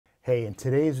Hey, in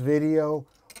today's video,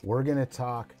 we're gonna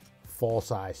talk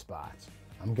false eye spots.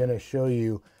 I'm gonna show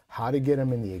you how to get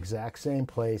them in the exact same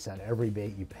place on every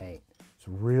bait you paint. It's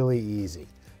really easy.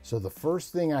 So the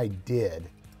first thing I did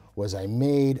was I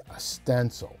made a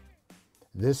stencil.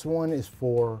 This one is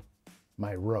for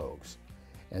my rogues.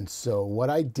 And so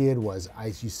what I did was,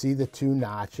 you see the two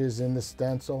notches in the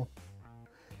stencil?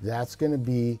 That's gonna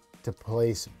be to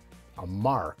place a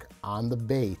mark on the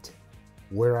bait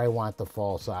where I want the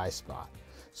false eye spot.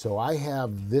 So I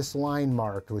have this line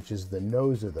marked, which is the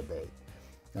nose of the bait.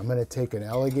 I'm gonna take an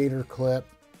alligator clip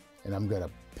and I'm gonna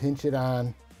pinch it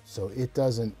on so it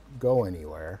doesn't go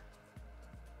anywhere.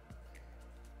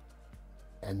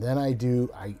 And then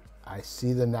I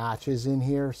see the notches in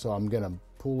here, so I'm gonna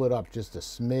pull it up just a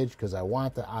smidge because I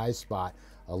want the eye spot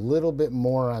a little bit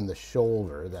more on the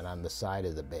shoulder than on the side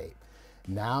of the bait.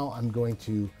 Now I'm going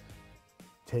to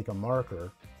take a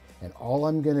marker, and all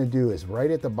I'm gonna do is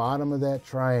right at the bottom of that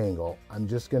triangle, I'm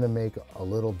just gonna make a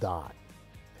little dot.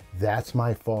 That's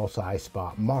my false eye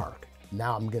spot mark.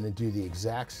 Now I'm gonna do the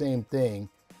exact same thing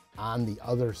on the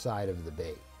other side of the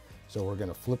bait. So we're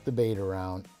gonna flip the bait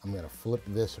around. I'm gonna flip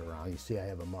this around. You see I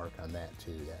have a mark on that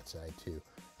too, that side too.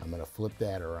 I'm gonna flip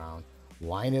that around,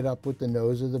 line it up with the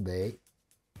nose of the bait,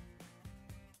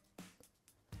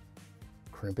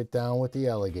 crimp it down with the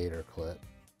alligator clip,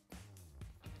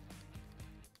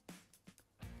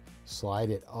 slide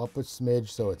it up a smidge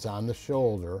so it's on the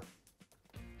shoulder.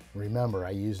 Remember,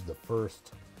 I used the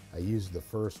first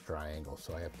triangle,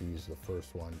 so I have to use the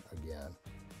first one again.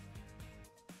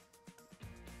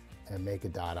 And make a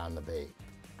dot on the bait.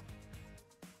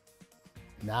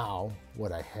 Now,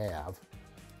 what I have,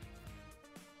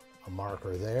 a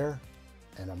marker there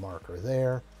and a marker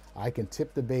there. I can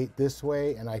tip the bait this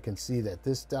way and I can see that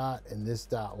this dot and this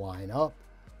dot line up.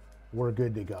 We're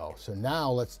good to go. So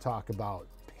now let's talk about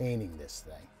painting this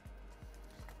thing.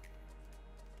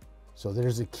 So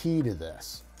there's a key to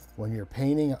this. When you're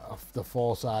painting the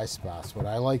false eye spots, what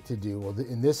I like to do, well,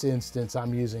 in this instance,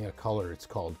 I'm using a color, it's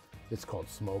called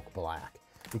smoke black,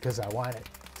 because I want it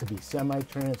to be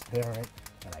semi-transparent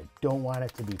and I don't want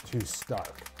it to be too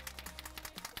stark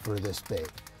for this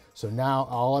bait. So now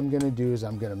all I'm gonna do is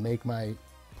I'm gonna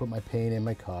put my paint in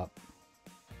my cup.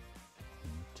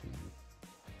 1, 2,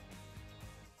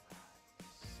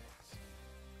 6.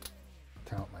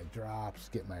 Count my drops,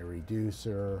 get my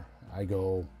reducer. I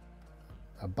go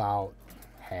about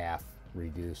half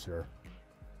reducer.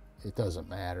 It doesn't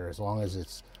matter as long as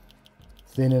it's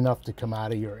thin enough to come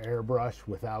out of your airbrush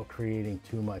without creating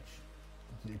too much,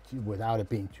 without it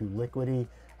being too liquidy.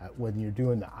 When you're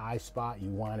doing the eye spot, you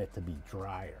want it to be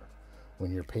drier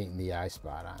when you're painting the eye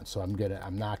spot on. So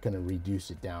I'm not gonna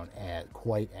reduce it down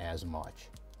quite as much.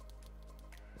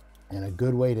 And a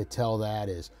good way to tell that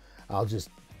is I'll just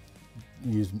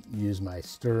use my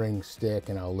stirring stick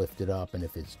and I'll lift it up, and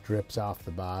if it drips off the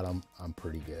bottom, I'm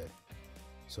pretty good.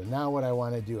 So now what I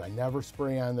want to do, I never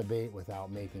spray on the bait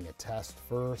without making a test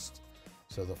first.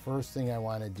 So the first thing I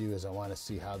want to do is I want to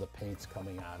see how the paint's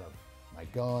coming out of my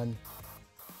gun.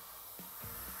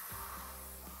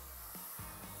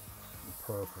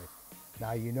 Perfect.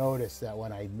 Now you notice that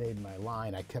when I made my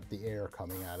line, I kept the air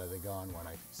coming out of the gun when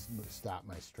I stopped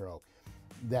my stroke.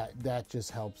 That just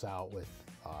helps out with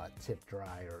tip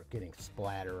dry or getting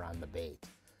splatter on the bait.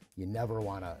 You never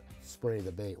want to spray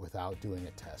the bait without doing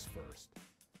a test first.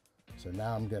 So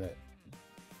now I'm gonna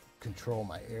control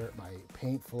my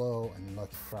paint flow, and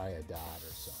let's try a dot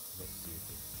or something. Let's see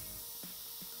if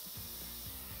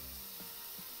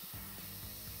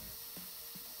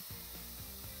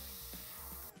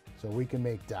so we can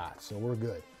make dots, so we're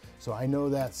good. So I know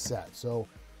that's set. So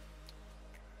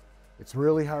it's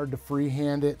really hard to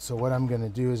freehand it. So what I'm gonna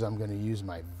do is I'm gonna use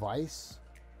my vise.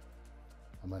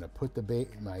 I'm gonna put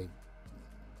my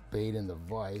bait in the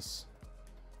vise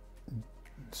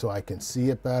so I can see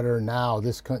it better. Now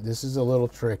this is a little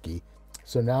tricky.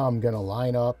 So now I'm gonna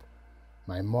line up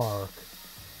my mark,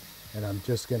 and I'm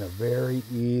just gonna very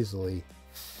easily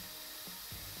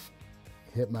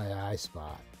hit my eye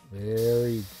spot.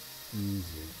 Very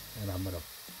easy. And I'm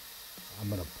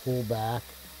gonna pull back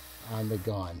on the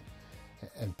gun.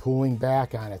 And pulling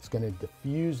back on it's gonna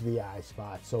diffuse the eye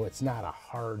spot so it's not a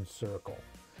hard circle,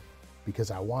 because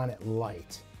I want it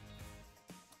light.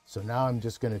 So now I'm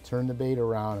just gonna turn the bait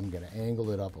around, I'm gonna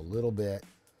angle it up a little bit,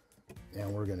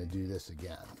 and we're gonna do this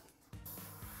again.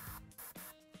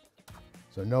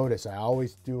 So notice I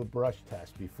always do a brush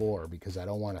test before because I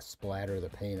don't want to splatter the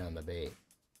paint on the bait.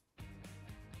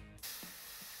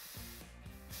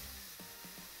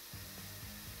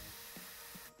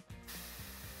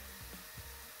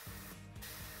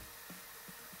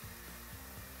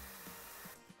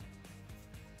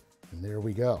 And there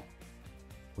we go.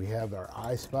 We have our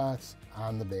eye spots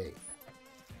on the bait.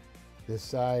 This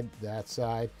side, that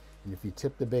side. And if you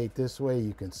tip the bait this way,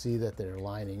 you can see that they're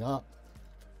lining up.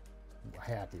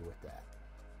 Happy with that.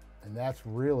 And that's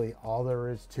really all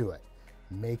there is to it.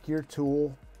 Make your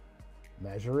tool,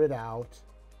 measure it out,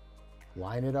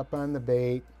 line it up on the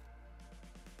bait,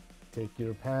 take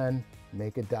your pen,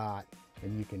 make a dot,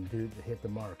 and you can hit the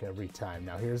mark every time.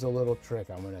 Now here's a little trick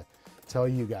I'm going to tell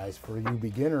you guys for you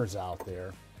beginners out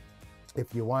there.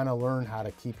 If you want to learn how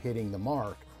to keep hitting the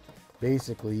mark,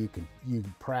 basically you can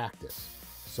practice.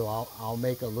 So I'll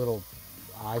make a little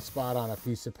eye spot on a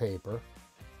piece of paper,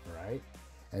 right?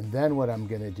 And then what I'm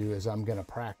going to do is I'm going to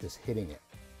practice hitting it.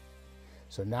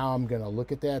 So now I'm going to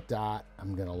look at that dot.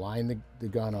 I'm going to line the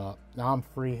gun up. Now I'm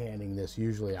freehanding this.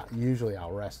 Usually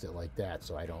I'll rest it like that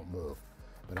so I don't move.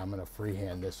 But I'm going to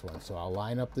freehand this one. So I'll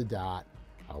line up the dot.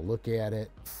 I'll look at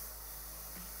it.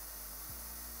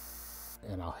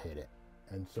 And I'll hit it.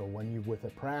 And so with a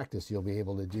practice, you'll be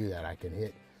able to do that. I can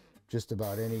hit just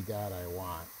about any dot I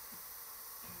want.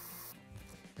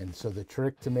 And so the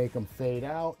trick to make them fade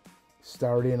out,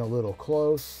 start in a little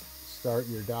close, start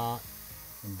your dot,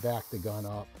 and back the gun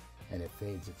up, and it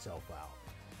fades itself out.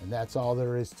 And that's all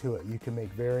there is to it. You can make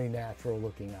very natural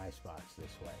looking eye spots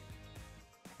this way.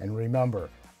 And remember,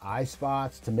 eye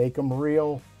spots, to make them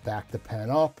real, back the pen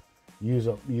up, use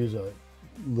a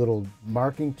little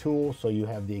marking tool so you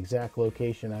have the exact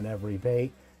location on every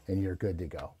bait, and you're good to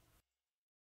go.